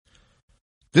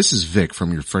This is Vic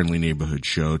from your friendly neighborhood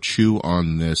show, Chew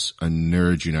on This, a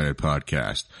Nerds United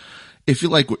podcast. If you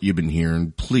like what you've been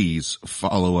hearing, please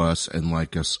follow us and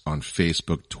like us on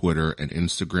Facebook, Twitter, and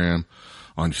Instagram.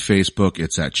 On Facebook,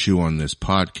 it's at Chew on This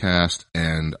podcast,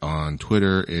 and on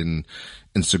Twitter and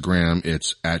Instagram,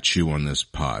 it's at Chew on This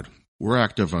pod. We're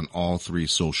active on all three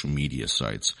social media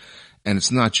sites, and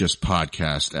it's not just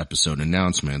podcast episode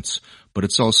announcements, but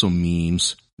it's also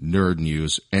memes, nerd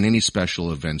news, and any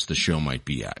special events the show might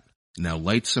be at. Now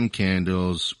light some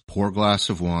candles, pour a glass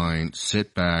of wine,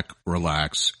 sit back,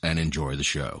 relax, and enjoy the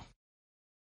show.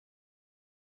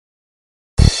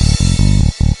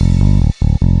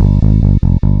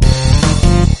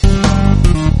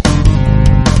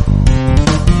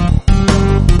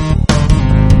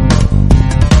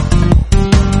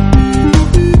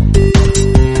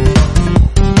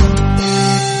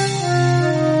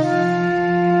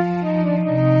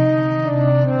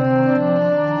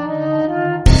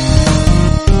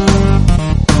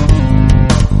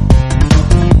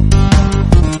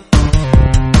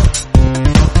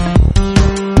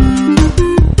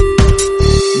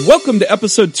 Welcome to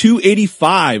episode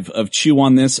 285 of Chew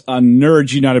on This, a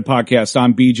Nerds United podcast.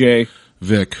 I'm BJ.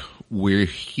 Vic, we're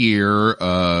here.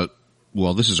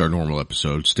 This is our normal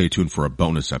episode. Stay tuned for a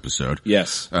bonus episode.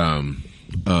 Yes.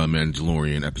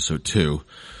 Mandalorian episode 2.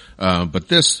 But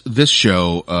this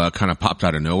show, kind of popped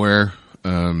out of nowhere.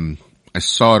 I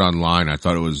saw it online. I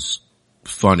thought it was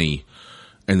funny.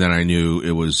 And then I knew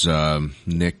it was,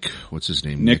 Nick, what's his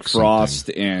name? Nick Frost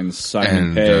and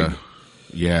Simon Pegg.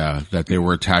 Yeah, that they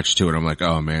were attached to it. I'm like,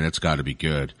 oh man, it's got to be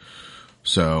good.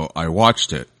 So I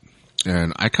watched it,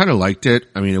 and I kind of liked it.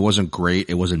 I mean, it wasn't great.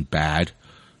 It wasn't bad.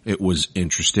 It was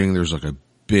interesting. There's like a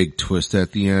big twist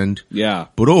at the end. Yeah.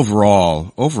 But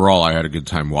overall, I had a good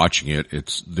time watching it.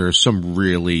 There's some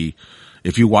really,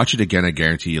 if you watch it again, I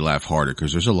guarantee you laugh harder,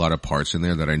 because there's a lot of parts in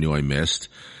there that I knew I missed.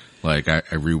 Like I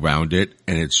rewound it,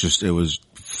 and it was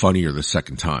funnier the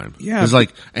second time. Yeah. It's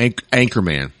like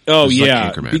Anchorman. Oh yeah.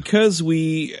 Like Anchorman. Because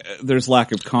there's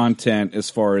lack of content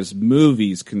as far as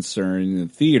movies concerned in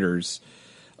the theaters.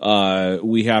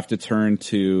 We have to turn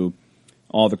to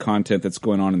all the content that's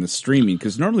going on in the streaming,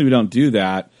 because normally we don't do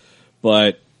that,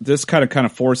 but this kind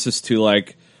of forces us to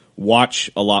like watch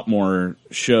a lot more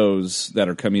shows that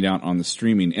are coming out on the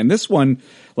streaming. And this one,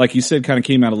 like you said, kind of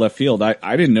came out of left field.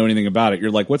 I didn't know anything about it.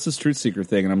 You're like, what's this Truth Seeker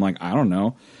thing? And I'm like, I don't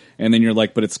know. And then you're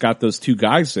like, but it's got those two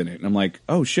guys in it. And I'm like,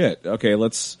 oh shit. Okay,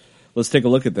 let's take a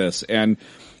look at this. And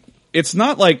it's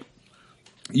not like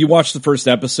you watch the first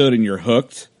episode and you're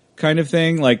hooked kind of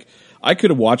thing. Like, I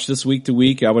could have watched this week to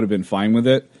week. I would have been fine with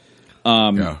it.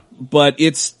 Yeah. But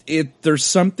there's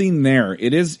something there.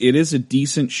 It is a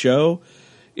decent show.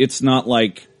 It's not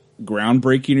like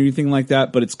groundbreaking or anything like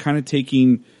that, but it's kind of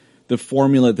taking the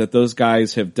formula that those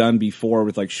guys have done before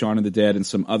with like Shaun of the Dead and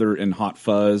some other, and Hot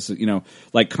Fuzz,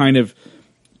 like kind of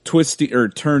twisting or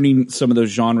turning some of those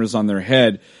genres on their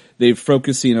head. They're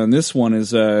focusing on this one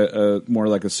as a more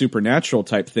like a supernatural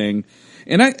type thing.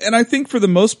 And I think for the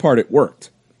most part it worked.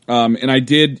 And I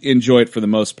did enjoy it for the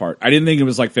most part. I didn't think it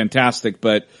was like fantastic,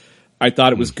 but I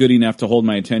thought it was good enough to hold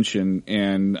my attention,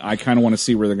 and I kind of want to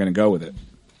see where they're going to go with it.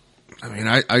 I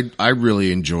mean, I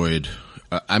really enjoyed,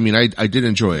 I did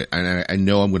enjoy it, and I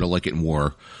know I'm going to like it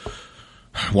more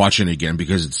watching it again,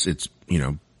 because it's,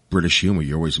 British humor.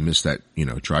 You always miss that,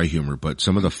 dry humor, but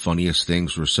some of the funniest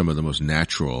things were some of the most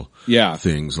natural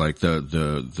things, like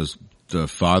the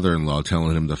father-in-law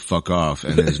telling him to fuck off,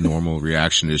 and his normal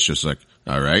reaction is just like,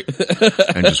 all right,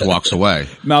 and just walks away.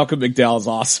 Malcolm McDowell is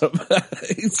awesome.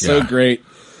 He's so great.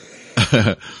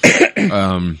 But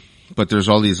there's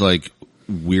all these like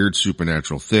weird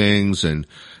supernatural things, and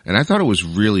I thought it was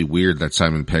really weird that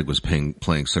Simon Pegg was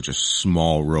playing such a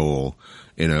small role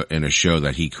in a show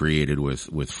that he created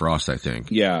with Frost, I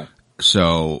think. Yeah.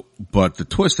 So, but the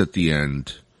twist at the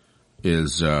end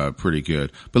is pretty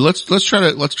good. But let's try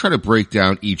to break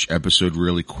down each episode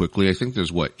really quickly. I think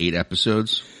there's 8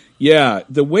 episodes? Yeah,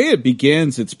 the way it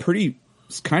begins, it's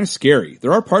kind of scary.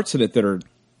 There are parts of it that are a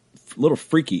little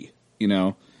freaky,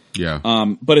 Yeah.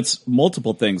 But it's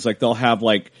multiple things. Like they'll have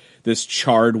like this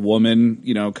charred woman,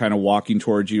 kind of walking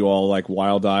towards you all like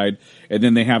wild-eyed. And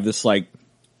then they have this like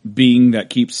being that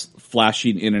keeps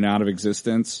flashing in and out of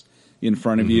existence in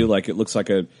front of you. Like it looks like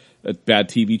a bad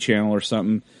TV channel or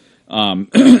something.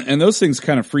 And those things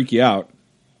kind of freak you out.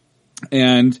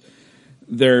 And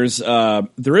there is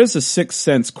a Sixth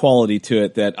Sense quality to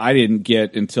it that I didn't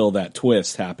get until that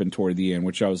twist happened toward the end,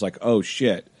 which I was like, oh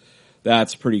shit,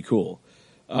 that's pretty cool.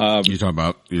 You're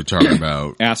talking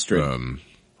about Astrid.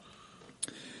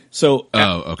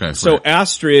 Okay. So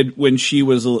Astrid, when she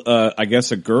was, I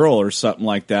guess, a girl or something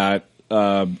like that,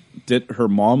 did her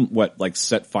mom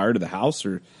set fire to the house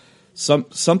or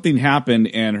something happened,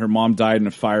 and her mom died in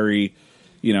a fiery,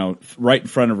 right in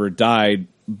front of her, died,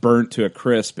 burnt to a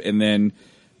crisp, and then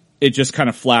it just kind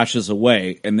of flashes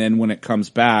away. And then when it comes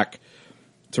back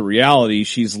to reality,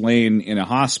 she's laying in a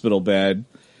hospital bed,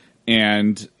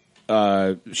 and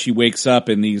she wakes up,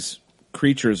 and these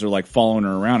creatures are like following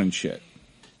her around and shit.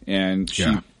 And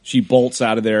she bolts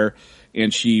out of there,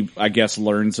 and she, I guess,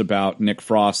 learns about Nick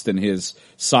Frost and his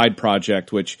side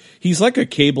project, which he's like a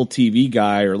cable TV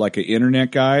guy or like an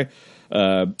internet guy.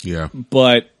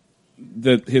 But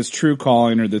his true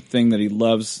calling, or the thing that he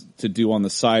loves to do on the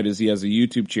side, is he has a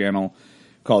YouTube channel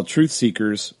called Truth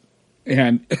Seekers,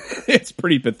 and it's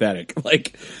pretty pathetic.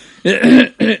 Like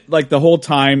the whole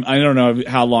time, I don't know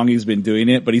how long he's been doing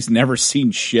it, but he's never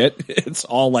seen shit. It's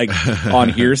all like on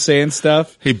hearsay and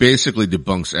stuff. He basically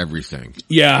debunks everything.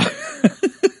 Yeah.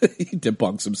 He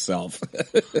debunks himself.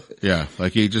 Yeah.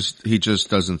 Like he just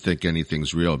doesn't think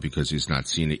anything's real because he's not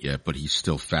seen it yet, but he's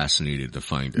still fascinated to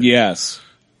find it. Yes.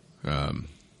 And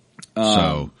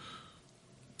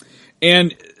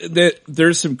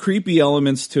there's some creepy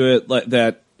elements to it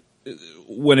that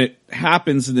when it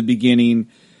happens in the beginning,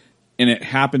 and it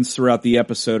happens throughout the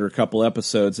episode or a couple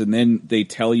episodes, and then they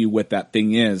tell you what that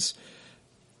thing is,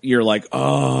 you're like,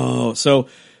 oh. So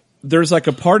there's like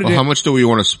a part of it. How much do we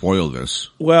want to spoil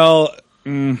this? Well,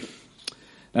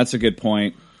 that's a good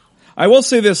point. I will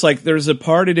say this, like, there's a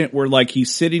part in it where, like,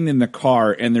 he's sitting in the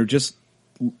car, and they're just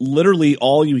literally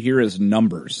all you hear is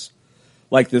numbers.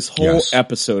 Like, this whole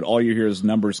episode, all you hear is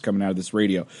numbers coming out of this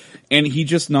radio. And he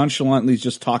just nonchalantly is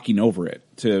just talking over it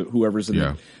to whoever's in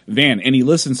the van. And he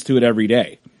listens to it every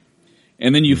day.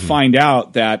 And then you find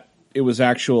out that it was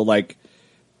actual, like,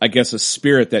 I guess a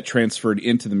spirit that transferred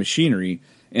into the machinery.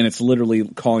 And it's literally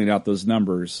calling out those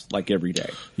numbers, like, every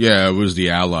day. Yeah, it was the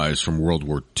Allies from World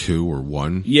War II or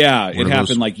I. Yeah, it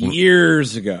happened,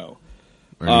 years ago.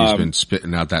 And he's been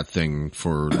spitting out that thing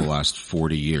for the last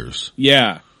 40 years.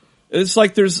 Yeah. It's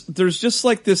like there's just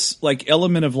like this like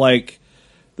element of like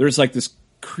there's like this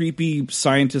creepy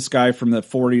scientist guy from the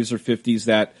 40s or 50s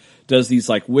that does these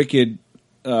like wicked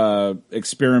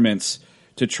experiments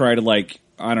to try to like,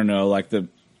 I don't know, like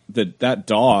that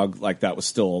dog like that was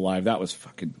still alive. That was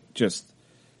fucking just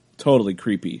totally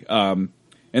creepy. And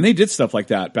they did stuff like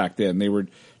that back then. They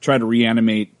would try to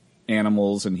reanimate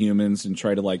animals and humans and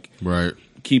try to like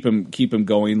keep them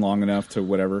going long enough to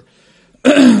whatever.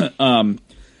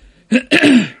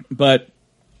 But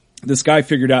this guy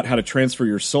figured out how to transfer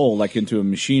your soul, like into a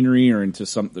machinery or into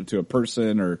something, to a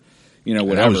person, or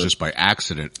whatever. That was just by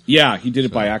accident. Yeah, he did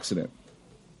it by accident.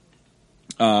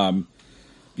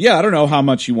 Yeah, I don't know how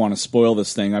much you want to spoil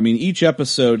this thing. I mean, each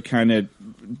episode kind of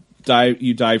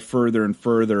dive further and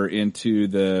further into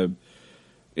the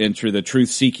truth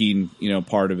seeking,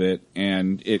 part of it,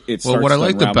 and it. Well, what I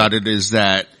liked about it is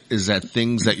that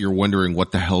things that you're wondering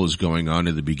what the hell is going on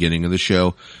in the beginning of the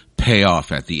show pay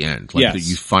off at the end. Like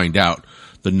you find out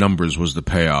the numbers was the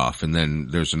payoff, and then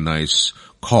there's a nice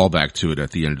callback to it at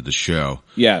the end of the show.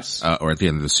 Yes, or at the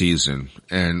end of the season,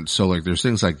 and so like there's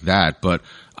things like that. But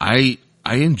I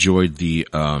enjoyed the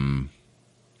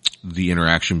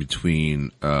interaction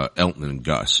between Elton and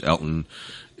Gus. Elton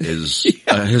is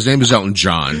his name is Elton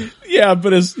John. Yeah,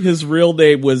 but his real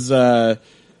name was oh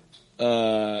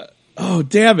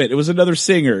damn it! It was another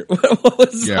singer. What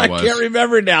was I can't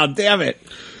remember now. Damn it!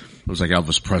 It was like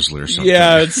Elvis Presley or something.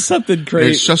 Yeah, it's something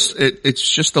crazy. It's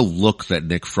just a look that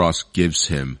Nick Frost gives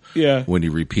him. Yeah. When he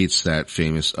repeats that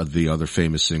the other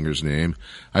famous singer's name.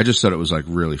 I just thought it was like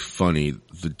really funny.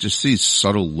 Just these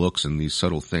subtle looks and these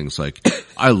subtle things. Like,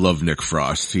 I love Nick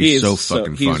Frost. He's so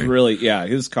fucking funny. He's really,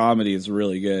 his comedy is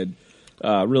really good.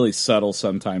 Really subtle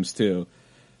sometimes too.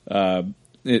 And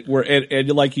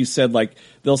like you said, like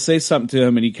they'll say something to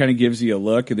him and he kind of gives you a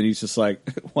look and then he's just like,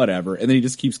 whatever. And then he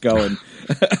just keeps going.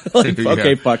 Like,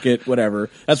 okay, fuck it, whatever.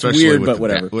 That's weird, but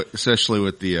whatever. Especially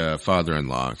with the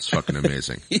father-in-law. It's fucking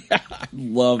amazing. Yeah, I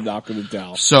love knocking it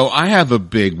down. So I have a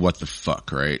big what the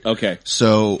fuck, right? Okay.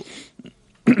 So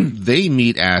they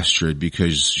meet Astrid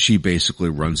because she basically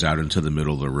runs out into the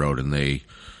middle of the road and they,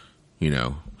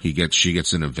 she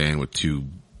gets in a van with two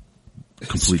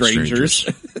complete strangers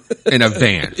in a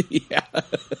van. Yeah.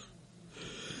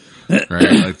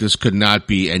 Right? Like this could not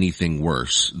be anything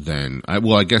worse than,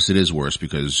 I guess it is worse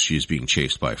because she's being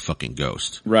chased by a fucking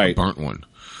ghost. Right. A burnt one.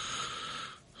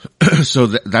 So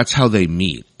that's how they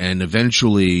meet. And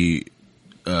eventually,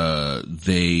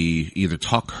 they either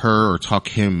talk her or talk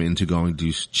him into going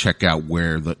to check out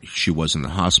where she was in the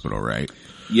hospital, right?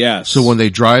 Yes. So when they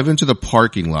drive into the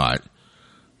parking lot,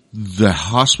 the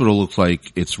hospital looked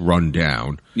like it's run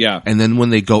down. Yeah. And then when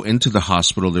they go into the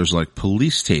hospital, there's like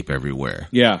police tape everywhere.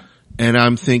 Yeah. And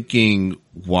I'm thinking,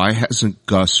 why hasn't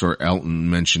Gus or Elton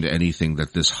mentioned anything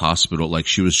that this hospital, like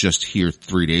she was just here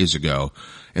 3 days ago,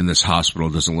 and this hospital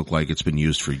doesn't look like it's been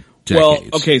used for decades. Well,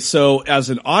 okay, so as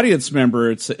an audience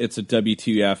member, it's a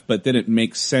WTF, but then it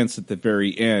makes sense at the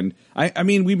very end. I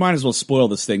mean, we might as well spoil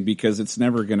this thing because it's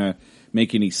never going to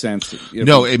make any sense.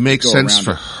 No, it makes sense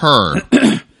for her,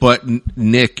 but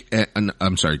Nick, Gus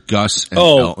and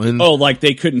Elton. Like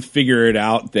they couldn't figure it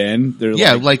out then?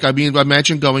 I mean,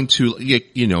 imagine going to,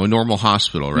 a normal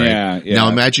hospital, right? Yeah. Now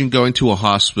imagine going to a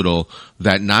hospital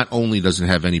that not only doesn't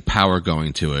have any power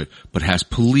going to it, but has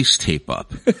police tape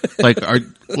up.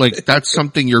 That's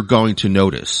something you're going to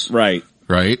notice. Right.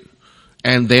 Right?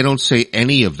 And they don't say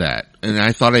any of that. And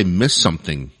I thought I missed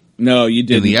something. No, you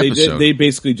didn't. In the episode. They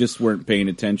basically just weren't paying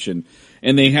attention.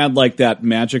 And they had like that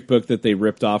magic book that they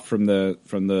ripped off from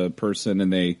the person,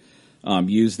 and they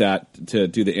used that to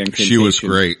do the incantation. She was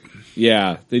great.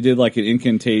 Yeah, they did like an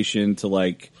incantation to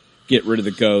like get rid of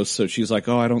the ghost. So she's like,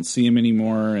 "Oh, I don't see him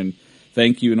anymore," and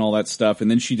thank you and all that stuff. And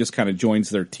then she just kind of joins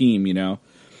their team,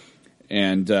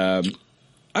 And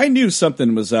I knew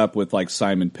something was up with like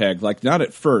Simon Pegg. Like not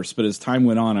at first, but as time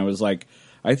went on, I was like,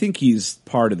 I think he's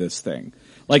part of this thing.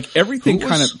 Like everything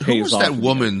kind of pays off. Who was that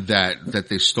woman that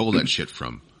they stole that shit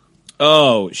from?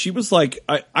 Oh, she was like,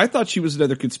 I thought she was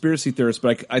another conspiracy theorist,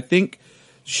 but I think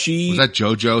she... Was that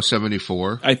JoJo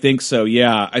 74? I think so,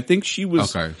 yeah. I think she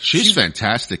was... Okay. She's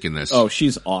fantastic in this. Oh,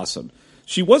 she's awesome.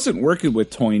 She wasn't working with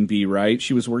Toynbee, right?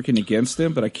 She was working against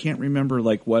him, but I can't remember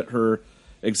like what her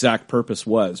exact purpose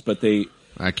was, but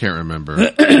I can't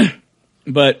remember.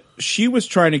 But she was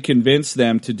trying to convince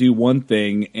them to do one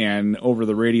thing, and over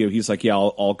the radio, he's like, yeah,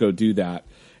 I'll go do that.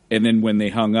 And then when they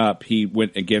hung up, he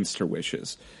went against her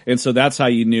wishes. And so that's how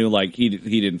you knew, like, he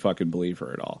didn't fucking believe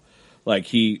her at all. Like,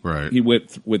 he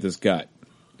went with his gut,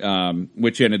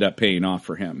 which ended up paying off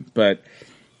for him. But,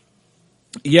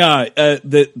 yeah,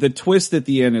 the twist at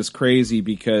the end is crazy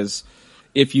because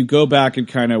if you go back and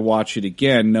kind of watch it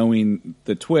again, knowing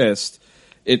the twist,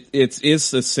 it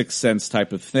is a Sixth Sense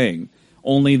type of thing.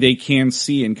 Only they can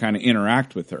see and kind of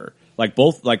interact with her. Like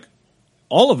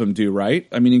all of them do, right?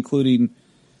 I mean, including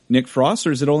Nick Frost,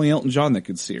 or is it only Elton John that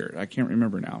could see her? I can't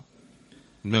remember now.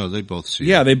 No, they both see her.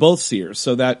 Yeah, they both see her.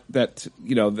 So that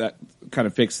kind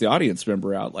of fakes the audience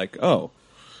member out. Like, right.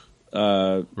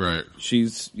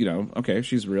 She's, okay,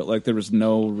 she's real. Like there was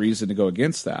no reason to go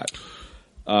against that.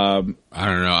 I don't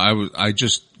know.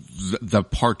 The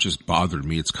part just bothered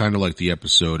me. It's kind of like the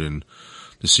episode in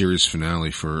the series finale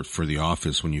for The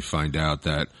Office when you find out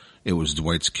that it was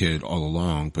Dwight's kid all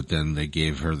along, but then they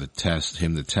gave him the test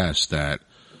that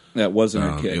wasn't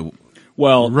her kid.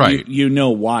 Right. You know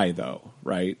why though,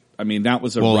 right? I mean, that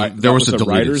was a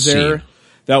writer's error.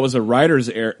 That was a writer's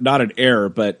error, not an error,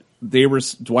 but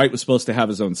Dwight was supposed to have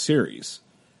his own series.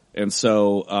 And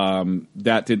so,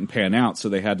 that didn't pan out. So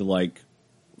they had to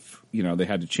they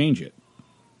had to change it.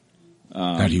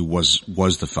 That he was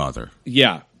the father.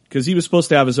 Yeah. Because he was supposed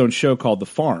to have his own show called The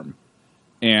Farm.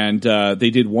 And they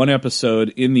did one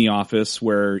episode in The Office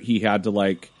where he had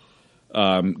to,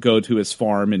 go to his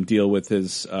farm and deal with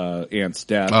his aunt's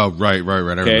death. Oh, right. I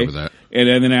remember that.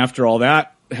 And then after all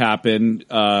that happened,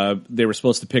 they were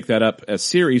supposed to pick that up as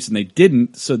series, and they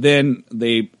didn't. So then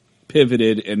they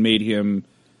pivoted and made him,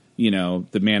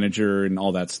 the manager and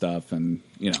all that stuff. And,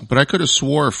 But I could have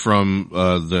swore from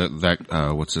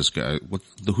what's this guy?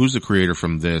 Who's the creator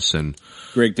from this? And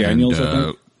Greg Daniels, I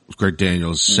think? Greg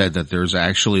Daniels said that there's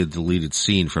actually a deleted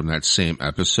scene from that same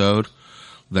episode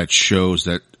that shows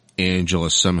that Angela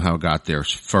somehow got there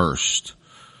first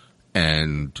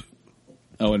and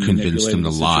convinced him to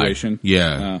lie.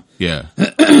 Yeah.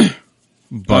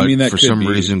 But for some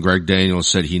reason, Greg Daniels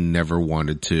said he never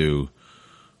wanted to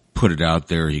put it out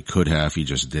there. He could have. He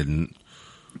just didn't.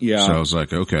 Yeah. So I was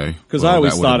like, okay. Because I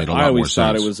always thought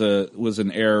it was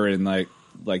an error in like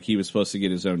he was supposed to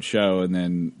get his own show, and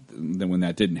then when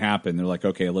that didn't happen, they're like,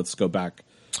 okay, let's go back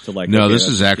to No, this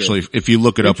is actually, if you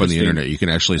look it up on the internet, you can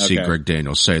actually see Greg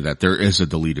Daniels say that there is a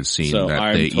deleted scene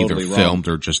that they either filmed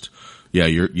or just,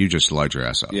 you just lied your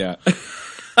ass off. Yeah.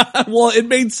 Well, it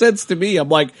made sense to me. I'm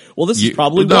like, well, this is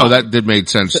probably no, that did make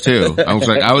sense too. I was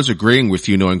like, I was agreeing with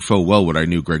you, knowing full well what I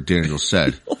knew Greg Daniels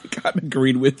said. I'm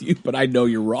agreeing with you, but I know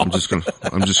you're wrong. I'm just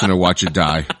gonna watch it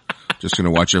die. Just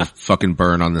gonna watch it fucking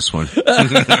burn on this one.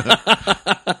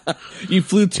 You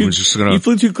flew too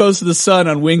close to the sun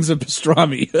on wings of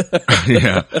pastrami.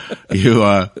 Yeah,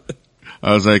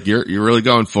 I was like, you're really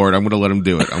going for it. I'm gonna let him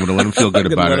do it. I'm gonna let him feel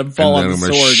good about it, and then I'm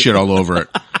gonna shit all over it.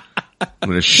 I'm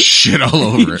going to shit all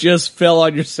over You it. just fell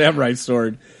on your samurai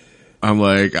sword. I'm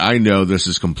like, I know this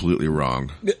is completely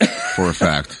wrong for a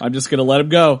fact. I'm just going to let him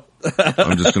go.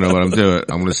 I'm just going to let him do it.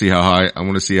 I'm going to see how high, I'm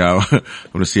going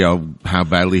to see how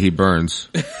badly he burns.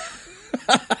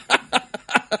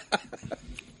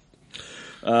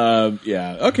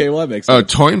 Yeah. Okay. Well, that makes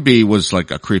sense. Toynbee was like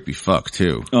a creepy fuck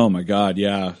too. Oh my God.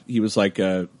 Yeah. He was like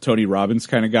a Tony Robbins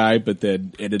kind of guy, but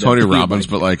then ended Tony up being Robbins,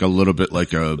 like but like a little bit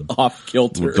like a, off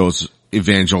kilter. those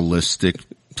evangelistic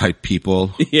type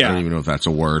people. Yeah. I don't even know if that's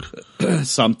a word.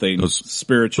 Something. Those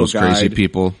spiritual Those guide. crazy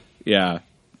people. Yeah.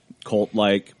 Cult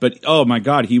like. But oh my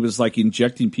God, he was like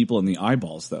injecting people in the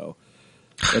eyeballs though.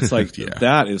 That's like,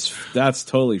 Yeah. that's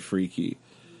totally freaky.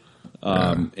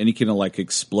 And he can like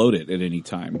explode it at any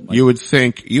time. Like, You would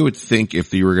think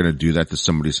if you were going to do that to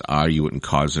somebody's eye, you wouldn't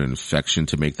cause an infection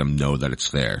to make them know that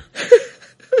it's there.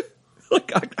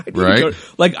 like I need Right? to go,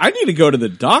 like I need to go to the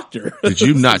doctor. Did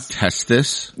you not test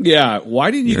this? Yeah. Why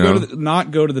didn't you You go know? to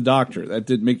not go to the doctor? That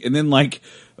didn't make. And then like,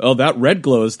 oh, that red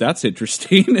glows. That's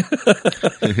interesting.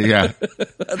 Yeah.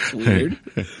 That's weird.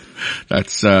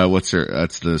 That's,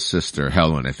 that's the sister,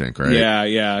 Helen, I think, right? Yeah.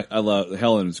 Yeah. I love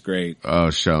Helen. Was great.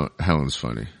 Oh, Helen's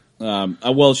funny.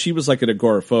 Well, she was like an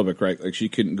agoraphobic, right? Like she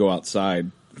couldn't go outside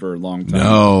for a long time.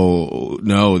 No,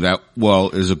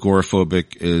 is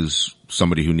agoraphobic is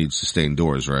somebody who needs to stay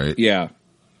indoors, right? Yeah.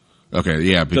 Okay,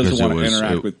 yeah, because Doesn't want to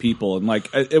interact with people. And like,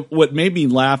 what made me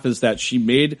laugh is that she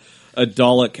made a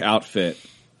Dalek outfit,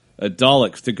 a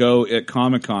Dalek to go at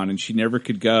Comic-Con, and she never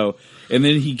could go. And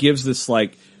then he gives this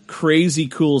like crazy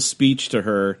cool speech to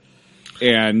her,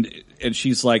 and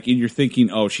she's like, and you're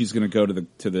thinking, oh, she's going to go to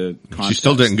the contest. She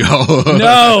still didn't go.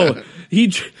 No,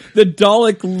 the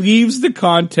Dalek leaves the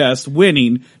contest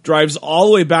winning, drives all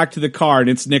the way back to the car, and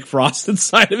it's Nick Frost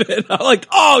inside of it. I'm like,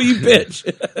 oh, you bitch.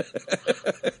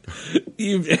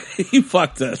 you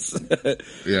fucked us.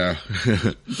 Yeah.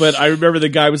 But I remember the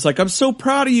guy was like, I'm so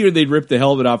proud of you. And they'd rip the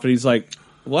helmet off, and he's like,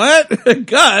 what?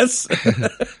 Gus?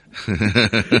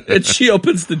 And she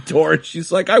opens the door, and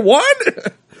she's like, I won?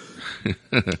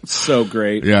 So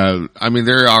great. Yeah, I mean,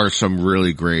 there are some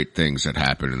really great things that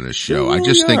happen in this show. There I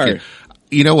just really think, are.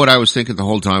 you know what I was thinking the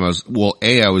whole time? I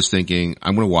was thinking,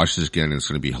 I'm going to watch this again and it's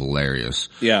going to be hilarious.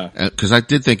 Yeah. Because I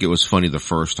did think it was funny the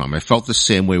first time. I felt the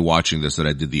same way watching this that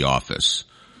I did The Office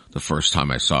the first time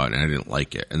I saw it, and I didn't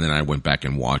like it. And then I went back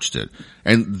and watched it.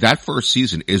 And that first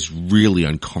season is really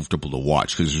uncomfortable to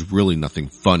watch because there's really nothing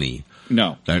funny.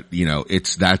 No. That,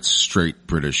 that's straight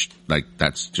British, like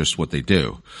that's just what they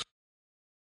do.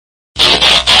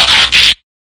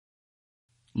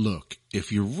 Look,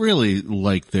 if you really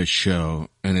like this show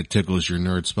and it tickles your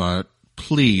nerd spot,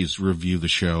 please review the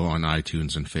show on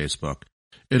iTunes and Facebook.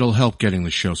 It'll help getting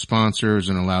the show sponsors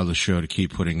and allow the show to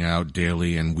keep putting out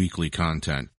daily and weekly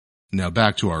content. Now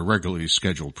back to our regularly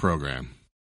scheduled program.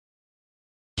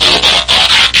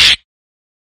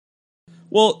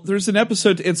 Well, there's an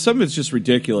episode, and some of it's just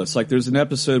ridiculous. Like there's an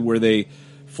episode where they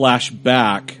flash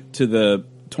back to the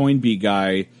Toynbee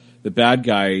guy, the bad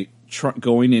guy,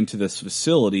 going into this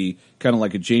facility, kind of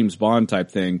like a James Bond type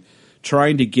thing,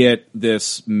 trying to get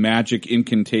this magic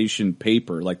incantation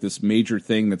paper, like this major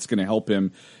thing that's going to help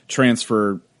him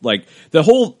transfer. Like the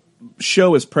whole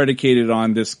show is predicated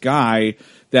on this guy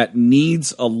that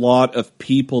needs a lot of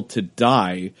people to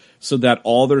die so that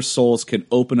all their souls can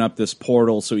open up this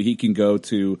portal so he can go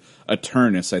to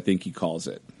Eternus, I think he calls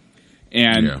it.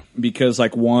 And because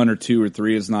like 1 or 2 or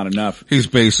 3 is not enough. He's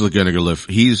basically going to live.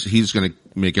 He's going to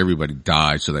make everybody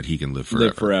die so that he can live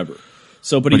forever.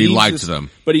 So, but he lied to them.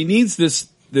 But he needs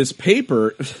this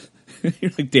paper.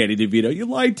 You're like, Danny DeVito, you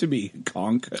lied to me,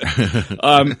 conk.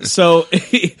 So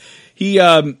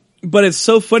but it's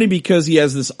so funny because he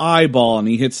has this eyeball and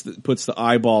he puts the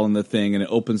eyeball in the thing and it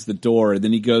opens the door, and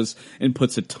then he goes and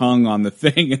puts a tongue on the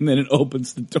thing and then it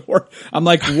opens the door. I'm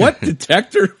like, what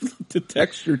detector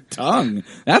detects your tongue?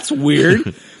 That's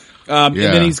weird. And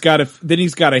then he's got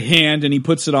a hand and he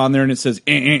puts it on there and it says,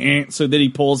 so then he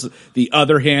pulls the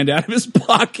other hand out of his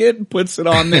pocket and puts it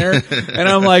on there. And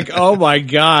I'm like, oh my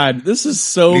God, this is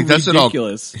so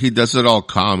ridiculous. He does it all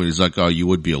calm, and he's like, oh, you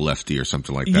would be a lefty or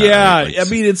something like that. Yeah. Right? Like, I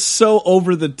mean, it's so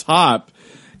over the top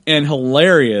and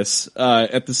hilarious,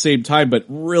 at the same time, but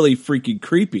really freaking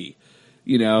creepy,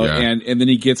 and then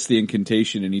he gets the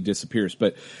incantation and he disappears.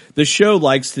 But the show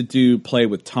likes to play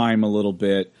with time a little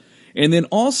bit. And then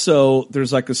also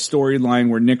there's like a storyline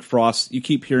where Nick Frost, you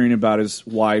keep hearing about his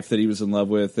wife that he was in love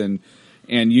with, and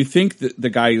you think that the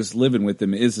guy who's living with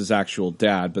him is his actual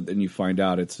dad, but then you find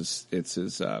out it's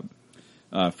his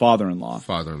father-in-law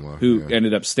Father-in-law who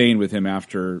ended up staying with him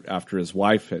after his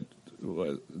wife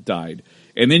died,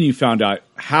 and then you found out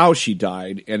how she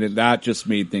died, and that just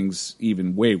made things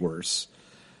even way worse.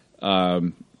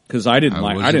 Because I didn't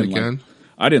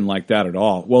like that at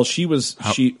all. Well,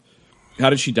 how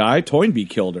did she die? Toynbee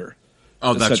killed her.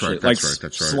 Oh, that's right. That's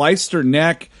right. Sliced her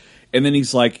neck, and then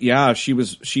he's like, "Yeah,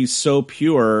 she's so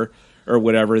pure or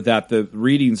whatever that the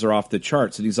readings are off the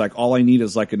charts." And he's like, "All I need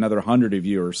is like another 100 of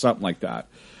you or something like that."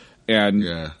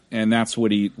 And that's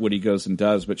what he goes and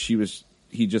does. But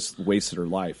he just wasted her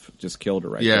life, just killed her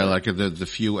right there. Yeah, like the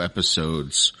few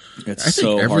episodes. I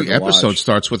think every episode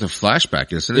starts with a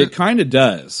flashback, isn't it? It kind of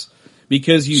does.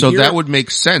 Because that would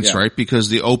make sense, right? Because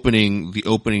the opening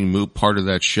part of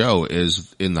that show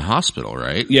is in the hospital,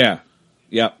 right? Yeah.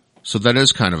 Yep. So that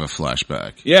is kind of a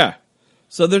flashback. Yeah.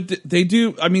 So they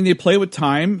do, I mean, they play with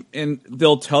time and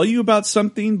they'll tell you about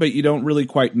something, but you don't really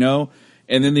quite know.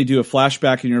 And then they do a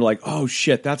flashback and you're like, oh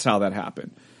shit, that's how that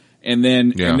happened. And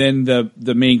then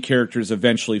the main characters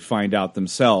eventually find out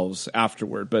themselves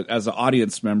afterward. But as an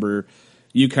audience member,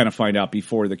 you kind of find out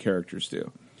before the characters do.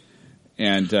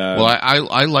 And well,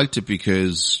 I liked it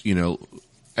because, you know,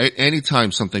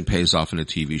 anytime something pays off in a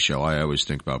TV show, I always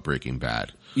think about Breaking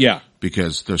Bad. Yeah.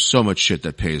 Because there's so much shit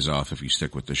that pays off if you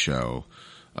stick with the show.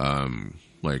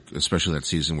 Like, especially that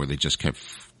season where they just kept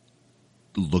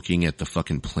looking at the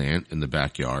fucking plant in the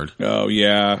backyard. Oh,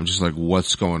 yeah. I'm just like,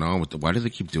 what's going on with why do they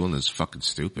keep doing this? Fucking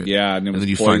stupid. Yeah. And then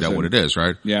you find out what it is,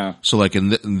 right? Yeah. So like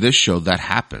in this show, that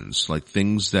happens. Like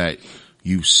things that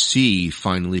you see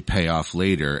finally pay off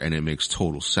later and it makes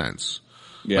total sense.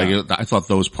 Yeah. Like I thought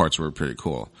those parts were pretty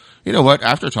cool. You know what?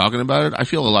 After talking about it, I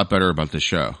feel a lot better about this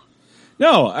show.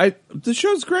 No, the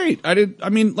show's great. I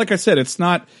mean, like I said, it's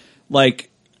not like,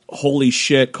 holy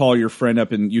shit, call your friend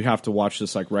up and you have to watch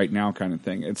this like right now kind of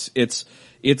thing. It's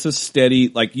a steady,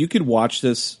 like you could watch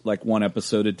this like one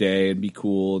episode a day and be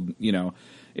cool. You know,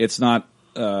 it's not,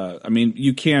 I mean,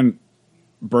 you can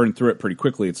burn through it pretty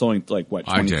quickly. It's only like what?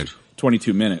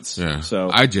 22 minutes. Yeah. So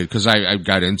I did because I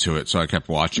got into it, so I kept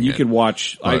watching. You could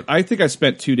watch. I think I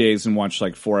spent 2 days and watched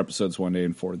like 4 episodes one day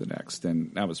and 4 the next,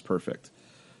 and that was perfect.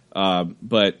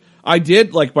 But I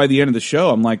did like by the end of the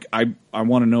show, I'm like, I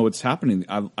want to know what's happening.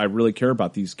 I really care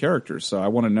about these characters, so I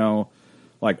want to know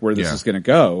like where this is going to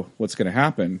go, what's going to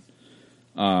happen.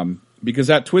 Because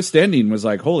that twist ending was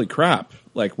like, holy crap!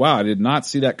 Like, wow, I did not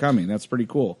see that coming. That's pretty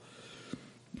cool.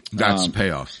 That's the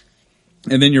payoff.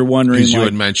 And then you're wondering, because you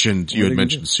had mentioned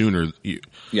sooner. You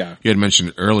had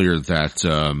mentioned earlier that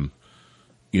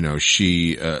you know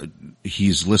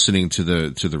he's listening to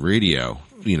the radio.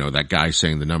 You know, that guy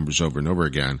saying the numbers over and over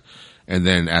again, and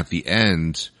then at the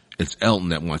end, it's Elton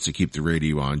that wants to keep the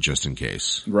radio on just in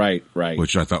case. Right.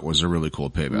 Which I thought was a really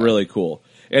cool payback. Really cool.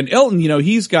 And Elton, you know,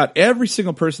 he's got every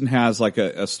single person has like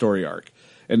a story arc,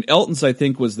 and Elton's I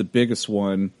think was the biggest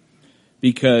one.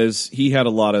 Because he had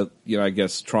a lot of, you know, I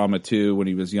guess trauma too when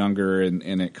he was younger, and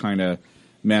it kind of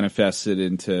manifested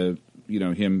into, you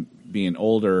know, him being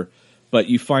older. But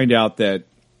you find out that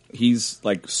he's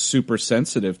like super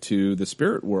sensitive to the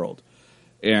spirit world,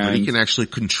 and he can actually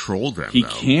control them. He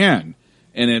can,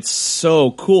 and it's so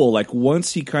cool. Like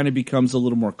once he kind of becomes a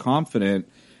little more confident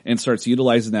and starts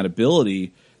utilizing that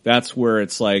ability, that's where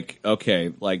it's like,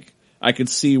 okay, like. I could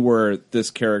see where this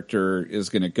character is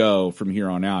going to go from here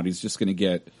on out. He's just going to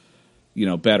get, you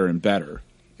know, better and better.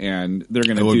 And they're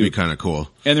going to would be kind of cool.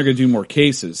 And they're going to do more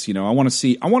cases. You know, I want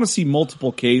to see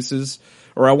multiple cases,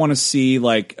 or I want to see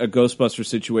like a Ghostbuster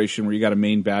situation where you got a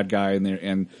main bad guy in there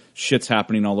and shit's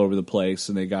happening all over the place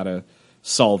and they got to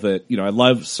solve it. You know, I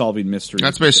love solving mysteries.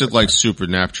 That's basically like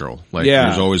Supernatural. Like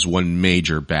there's always one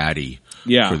major baddie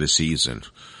for the season.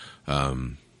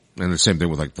 And the same thing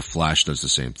with like The Flash does the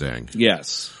same thing.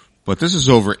 Yes. But this is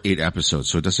over 8 episodes,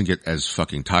 so it doesn't get as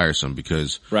fucking tiresome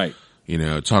because, you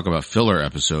know, talk about filler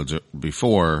episodes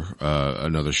before,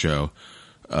 another show.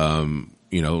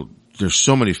 You know, there's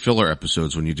so many filler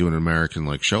episodes when you do an American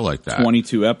like show like that.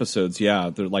 22 episodes.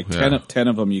 Yeah. They're like 10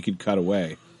 of them you could cut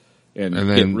away. And then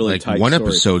get really like tight one stories.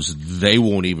 episodes, they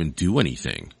won't even do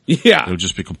anything. Yeah. It'll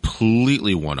just be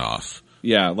completely one off.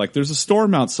 Yeah. Like there's a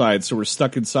storm outside, so we're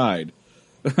stuck inside.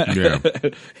 Yeah.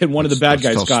 And one of the bad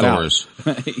guys got stories.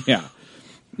 out.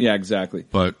 Yeah, exactly.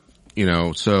 But, you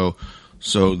know, so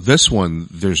this one,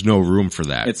 there's no room for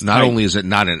that. It's not tight. only is it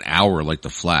not an hour like The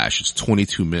Flash, it's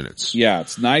 22 minutes. Yeah,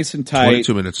 it's nice and tight.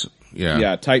 22 minutes. Yeah.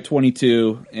 Yeah, tight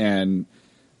 22, and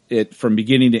it from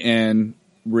beginning to end,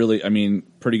 really, I mean,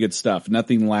 pretty good stuff.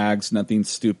 Nothing lags, nothing's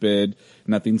stupid,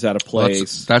 nothing's out of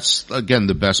place. That's again,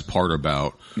 the best part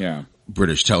about yeah.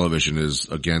 British television is,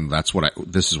 again,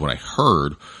 this is what I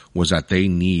heard, was that they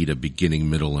need a beginning,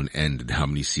 middle, and end and how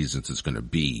many seasons it's going to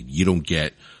be. You don't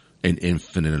get an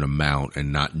infinite amount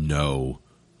and not know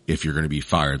if you're going to be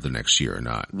fired the next year or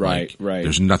not. Right, right.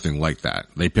 There's nothing like that.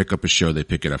 They pick up a show, they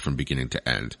pick it up from beginning to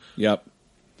end. Yep.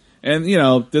 And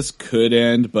this could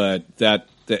end, but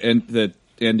the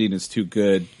ending is too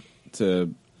good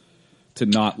to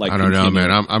not like. I don't know, continue.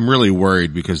 man. I'm really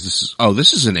worried because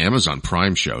this is an Amazon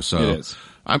Prime show, so It is.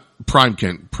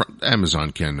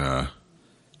 Amazon can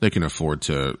they can afford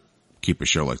to keep a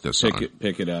show like this on.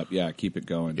 Pick it up, yeah, keep it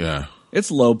going. Yeah. It's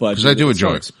low budget. 'Cause I do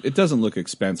enjoy it. It doesn't look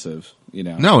expensive,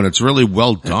 No, and it's really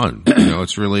well done.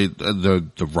 It's really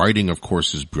the writing, of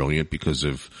course, is brilliant because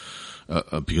of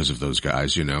those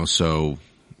guys. So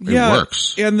it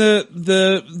works. And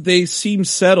they seem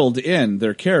settled in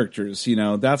their characters.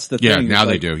 That's the thing. Yeah, now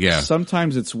It's they do. Yeah.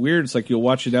 Sometimes it's weird. It's like you'll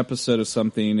watch an episode of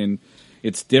something and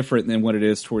it's different than what it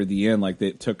is toward the end. Like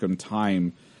it took them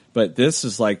time, but this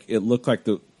is like it looked like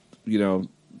the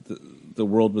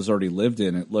world was already lived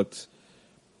in. It looked.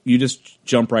 You just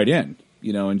jump right in,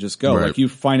 and just go. Right. Like you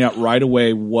find out right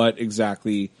away what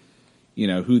exactly,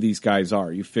 who these guys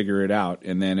are. You figure it out.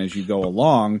 And then as you go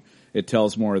along, it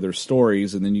tells more of their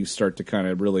stories. And then you start to kind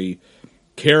of really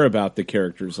care about the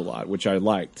characters a lot, which I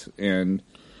liked. And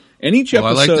each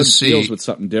episode deals with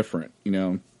something different,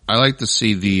 I like to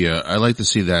see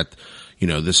that,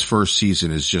 this first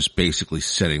season is just basically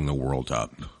setting the world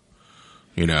up,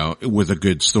 with a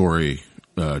good story.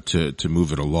 To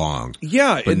move it along.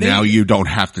 Yeah. But now you don't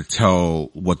have to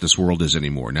tell what this world is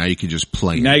anymore. Now you can just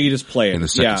play it. Now you just play it. In the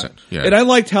second set. Yeah. And I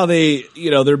liked how they,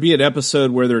 there'd be an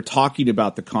episode where they're talking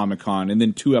about the Comic-Con and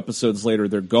then 2 episodes later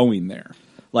they're going there.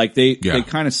 Like they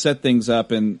kind of set things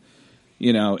up and,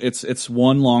 it's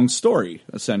one long story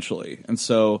essentially. And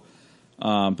so,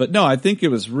 but no, I think it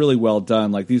was really well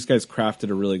done. Like these guys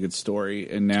crafted a really good story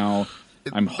and now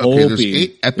I'm hoping. There's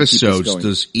 8 episodes.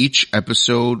 Does each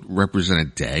episode represent a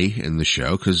day in the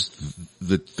show? Because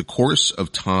the course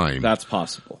of time. That's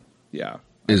possible. Yeah,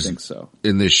 I think so.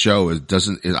 In this show, I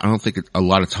don't think a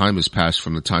lot of time has passed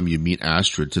from the time you meet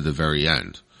Astrid to the very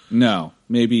end. No,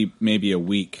 maybe a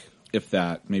week, if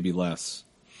that, maybe less.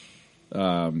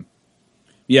 Yeah,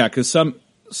 because some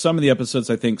of the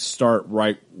episodes I think start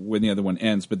right when the other one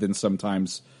ends, but then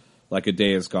sometimes like a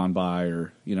day has gone by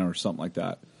or something like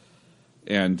that.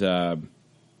 And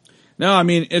no, I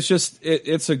mean it's just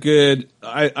it's a good.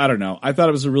 I don't know. I thought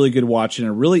it was a really good watch and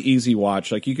a really easy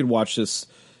watch. Like you could watch this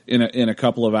in a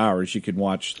couple of hours. You could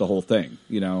watch the whole thing.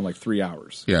 Like 3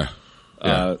 hours. Yeah.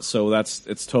 So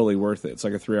it's totally worth it. It's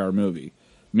like a 3-hour movie,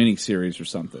 mini series or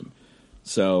something.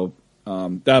 So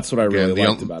that's what I really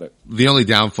liked about it. The only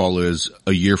downfall is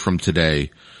a year from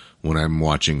today, when I'm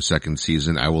watching second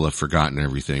season, I will have forgotten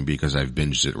everything because I've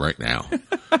binged it right now.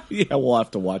 Yeah, we'll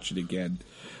have to watch it again.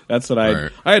 That's what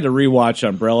I had to rewatch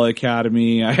Umbrella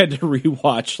Academy. I had to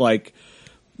rewatch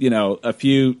a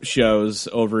few shows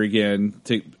over again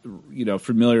to,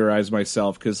 familiarize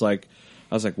myself. Cause I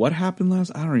was like, what happened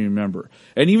last? I don't even remember.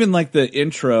 And even the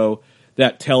intro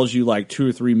that tells you 2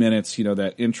 or 3 minutes,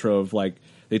 that intro of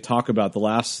they talk about the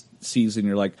last season.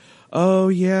 You're like, oh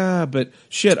yeah, but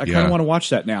shit, I kind of want to watch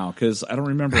that now because I don't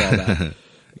remember all that.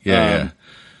 Yeah.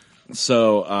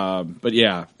 So, but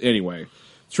yeah, anyway,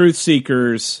 Truth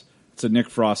Seekers, it's a Nick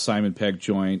Frost, Simon Pegg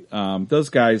joint. Those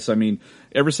guys, I mean,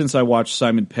 ever since I watched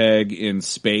Simon Pegg in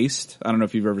Spaced, I don't know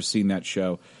if you've ever seen that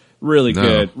show. Really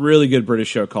good British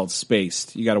show called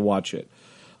Spaced. You got to watch it.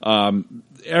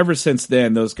 Ever since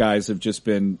then, those guys have just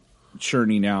been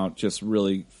churning out just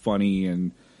really funny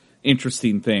and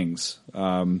interesting things.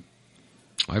 I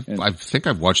think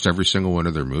I've watched every single one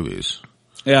of their movies.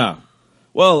 Yeah.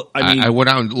 Well, I mean, I went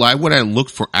out and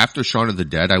looked for after Shaun of the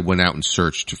Dead. I went out and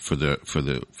searched for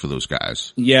those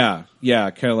guys. Yeah,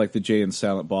 kind of like the Jay and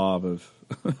Silent Bob of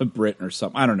Britain or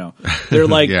something. I don't know. They're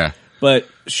like, yeah. But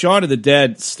Shaun of the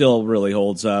Dead still really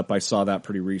holds up. I saw that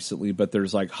pretty recently. But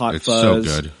there's Hot it's Fuzz, so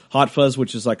good. Hot Fuzz,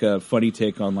 which is a funny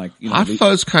take on Hot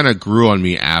Fuzz kind of grew on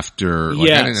me after.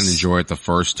 Yes. I didn't enjoy it the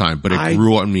first time, but it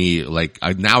grew on me.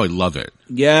 Now I love it.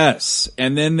 Yes,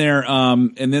 and then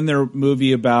their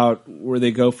movie about where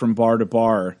they go from bar to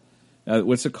bar.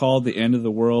 What's it called? The End of the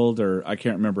World, or I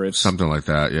can't remember. It's something like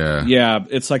that. Yeah, yeah.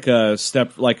 It's like a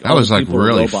step. That was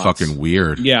really fucking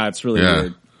weird. Yeah, it's really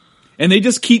weird. And they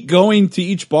just keep going to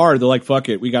each bar. They're like, "Fuck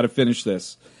it, we got to finish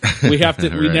this. We have to.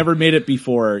 We never made it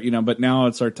before, but now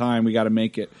it's our time. We got to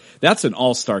make it." That's an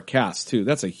all-star cast too.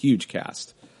 That's a huge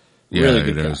cast. Really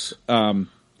good cast.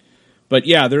 But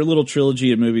yeah, their little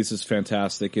trilogy of movies is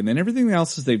fantastic, and then everything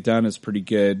else that they've done is pretty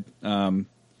good.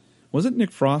 Was it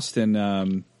Nick Frost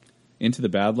and Into the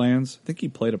Badlands. I think he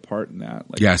played a part in that.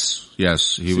 Like, Yes.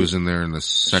 He was in there in the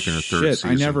second or third season.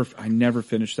 I never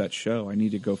finished that show. I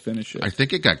need to go finish it. I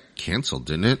think it got canceled,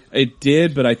 didn't it? It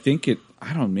did, but I think I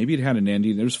don't know, maybe it had an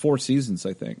ending. There was 4 seasons,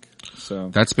 I think. So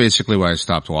that's basically why I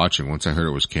stopped watching. Once I heard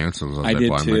it was canceled, I was like, did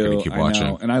well, I'm too. not going to keep watching.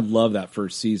 Know. And I love that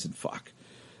first season. Fuck.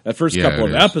 That first couple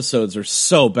of episodes are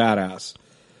so badass.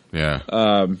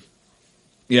 Yeah.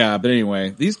 Yeah, but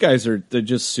anyway, these guys they're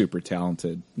just super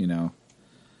talented, you know.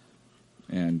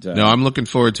 And no, I'm looking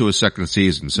forward to a second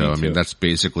season. So, I mean, that's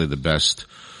basically the best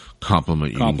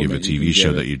compliment you can give a TV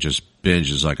show that you just binge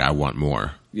is like, I want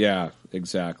more. Yeah,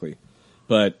 exactly.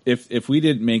 But if we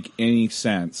didn't make any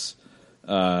sense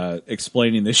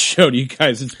explaining this show to you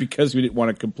guys, it's because we didn't want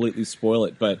to completely spoil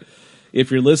it. But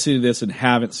if you're listening to this and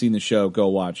haven't seen the show, go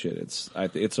watch it.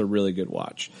 It's a really good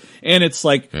watch. And it's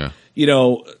like, you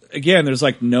know, again, there's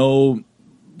like no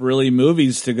really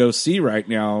movies to go see right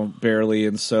now, barely.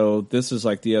 And so this is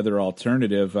like the other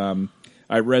alternative.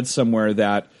 I read somewhere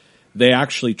that they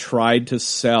actually tried to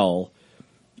sell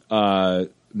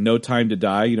No Time to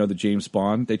Die, you know, the James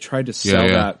Bond. They tried to sell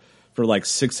that for like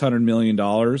 $600 million,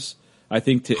 I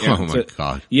think. Oh my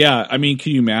God. Yeah. I mean,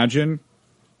 can you imagine?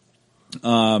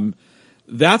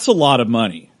 That's a lot of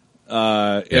money.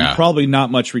 And probably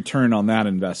not much return on that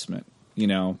investment, you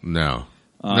know? No,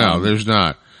 there's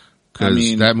not.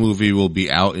 Because that movie will be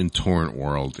out in torrent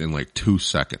world in like 2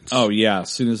 seconds. Oh yeah.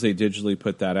 As soon as they digitally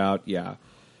put that out. Yeah.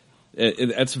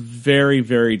 It's very,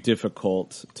 very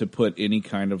difficult to put any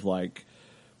kind of like,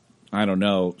 I don't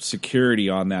know, security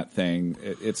on that thing.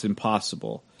 It's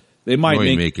impossible. They might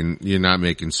you're not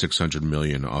making 600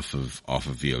 million off of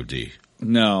VOD.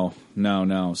 No.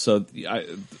 So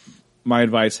my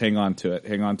advice, hang on to it.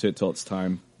 Hang on to it till it's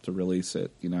time to release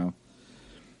it, you know.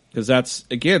 Because that's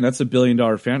a $1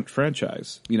 billion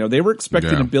franchise. You know, they were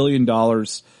expecting $1 billion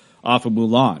off of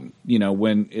Mulan, you know,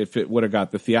 if it would have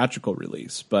got the theatrical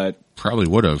release, but probably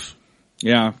would have.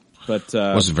 Yeah, but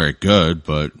wasn't very good,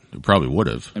 but it probably would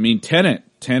have. I mean,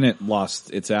 Tenet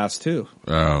lost its ass too.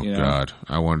 Oh God,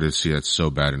 I wanted to see it so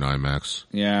bad in IMAX.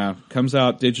 Yeah, comes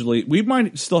out digitally. We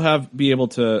might still be able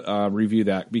to review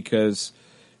that because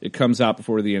it comes out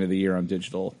before the end of the year on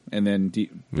digital, and then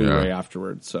Blu-ray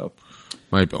afterwards. So.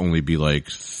 Might only be like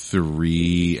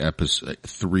 3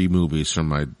 movies from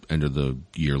my end of the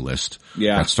year list.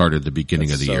 Yeah. That started at the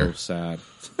beginning of the year. So sad.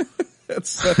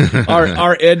 That's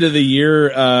our end of the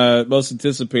year, most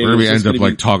anticipated. We're going to end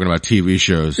up talking about TV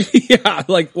shows. Yeah.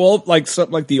 Like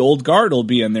something like the old guard will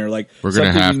be in there. Like we're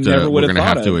going to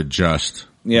have to adjust.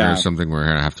 Yeah. There's something we're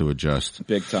going to have to adjust.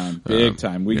 Big time.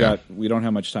 We don't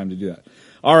have much time to do that.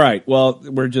 All right. Well,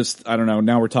 we're just, I don't know.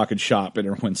 Now we're talking shop and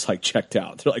everyone's like checked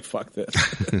out. They're like, fuck this.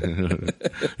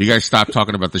 You guys stopped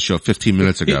talking about the show 15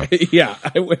 minutes ago. Yeah.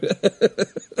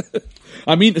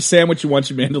 I'm eating a sandwich and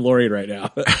watching Mandalorian right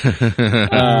now.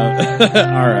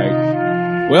 All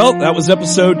right. Well, that was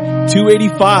episode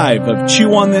 285 of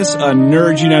Chew on This, a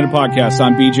Nerds United podcast.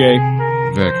 I'm BJ.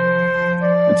 Vic.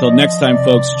 Until next time,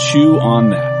 folks, chew on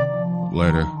that.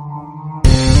 Later.